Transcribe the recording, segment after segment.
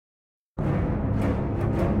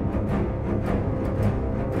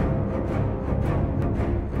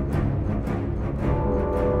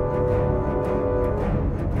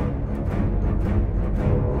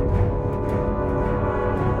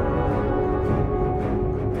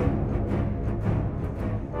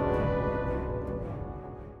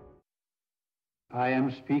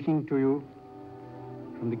am speaking to you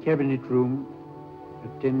from the Cabinet Room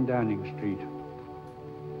at 10 Downing Street.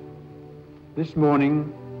 This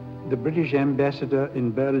morning, the British ambassador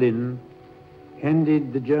in Berlin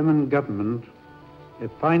handed the German government a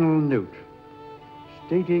final note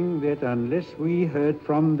stating that unless we heard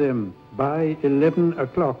from them by 11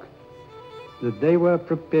 o'clock, that they were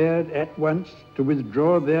prepared at once to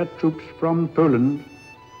withdraw their troops from Poland,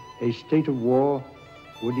 a state of war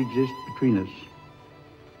would exist between us.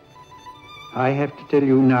 I have to tell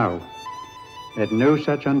you now that no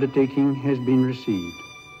such undertaking has been received,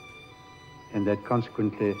 and that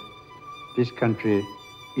consequently this country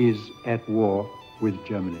is at war with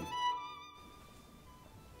Germany.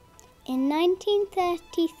 In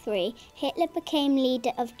 1933, Hitler became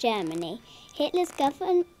leader of Germany. Hitler's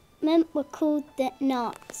government were called the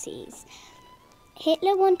Nazis.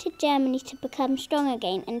 Hitler wanted Germany to become strong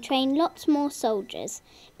again and train lots more soldiers.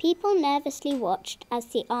 People nervously watched as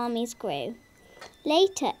the armies grew.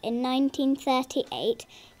 Later, in 1938,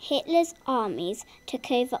 Hitler's armies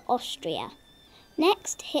took over Austria.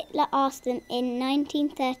 Next, Hitler asked them in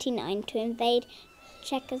 1939 to invade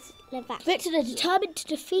Czechoslovakia. Britain are determined to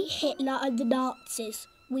defeat Hitler and the Nazis.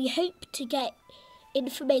 We hope to get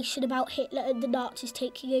information about Hitler and the Nazis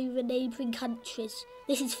taking over neighbouring countries.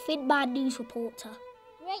 This is Finman News Reporter.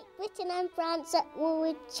 Great Britain and France at war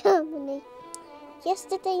with Germany.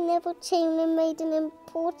 Yesterday, Neville Chamberlain made an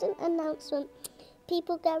important announcement.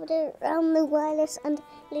 People gathered around the wireless and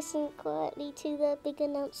listened quietly to the big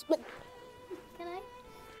announcement. Can I?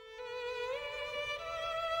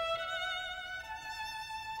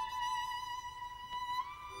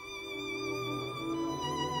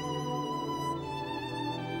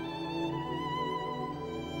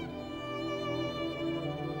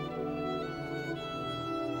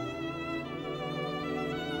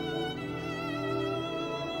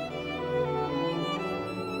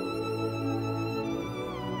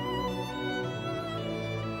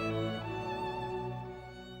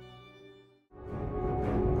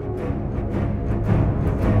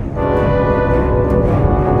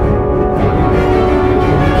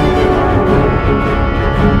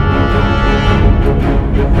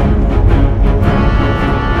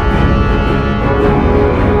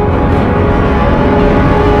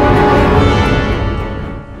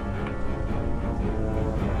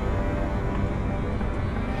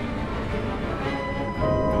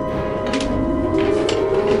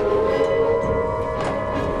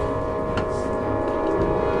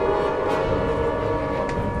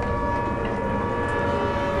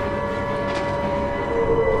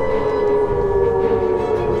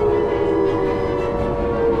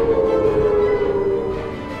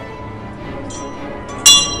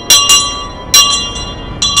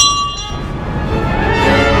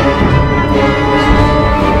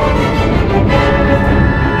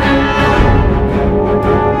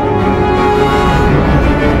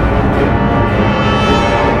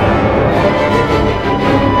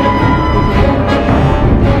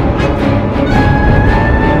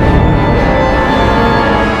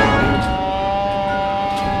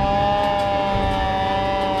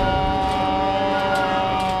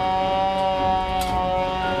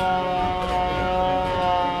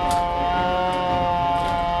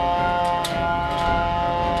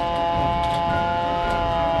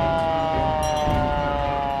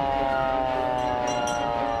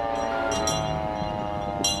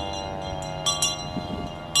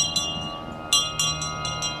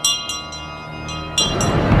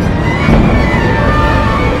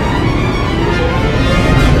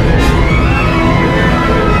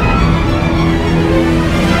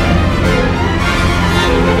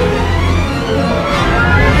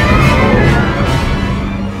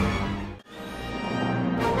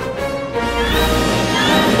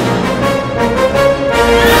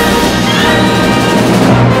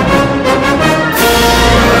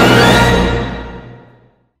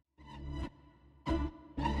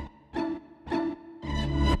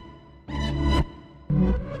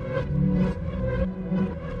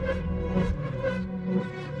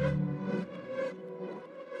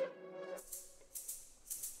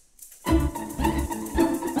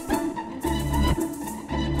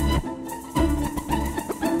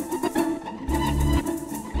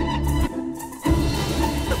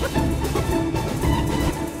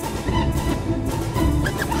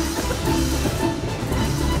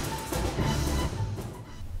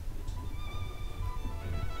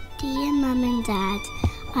 Mum and Dad,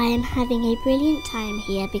 I am having a brilliant time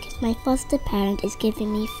here because my foster parent is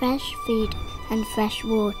giving me fresh food and fresh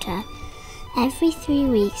water. Every 3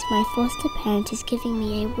 weeks my foster parent is giving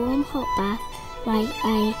me a warm hot bath like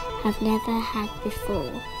I have never had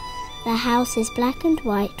before. The house is black and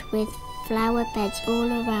white with flower beds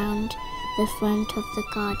all around the front of the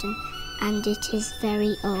garden, and it is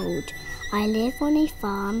very old. I live on a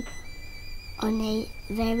farm, on a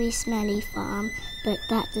very smelly farm, but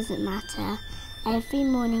that doesn't matter. Every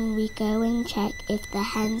morning we go and check if the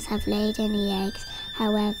hens have laid any eggs.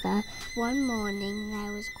 However, one morning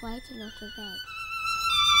there was quite a lot of eggs.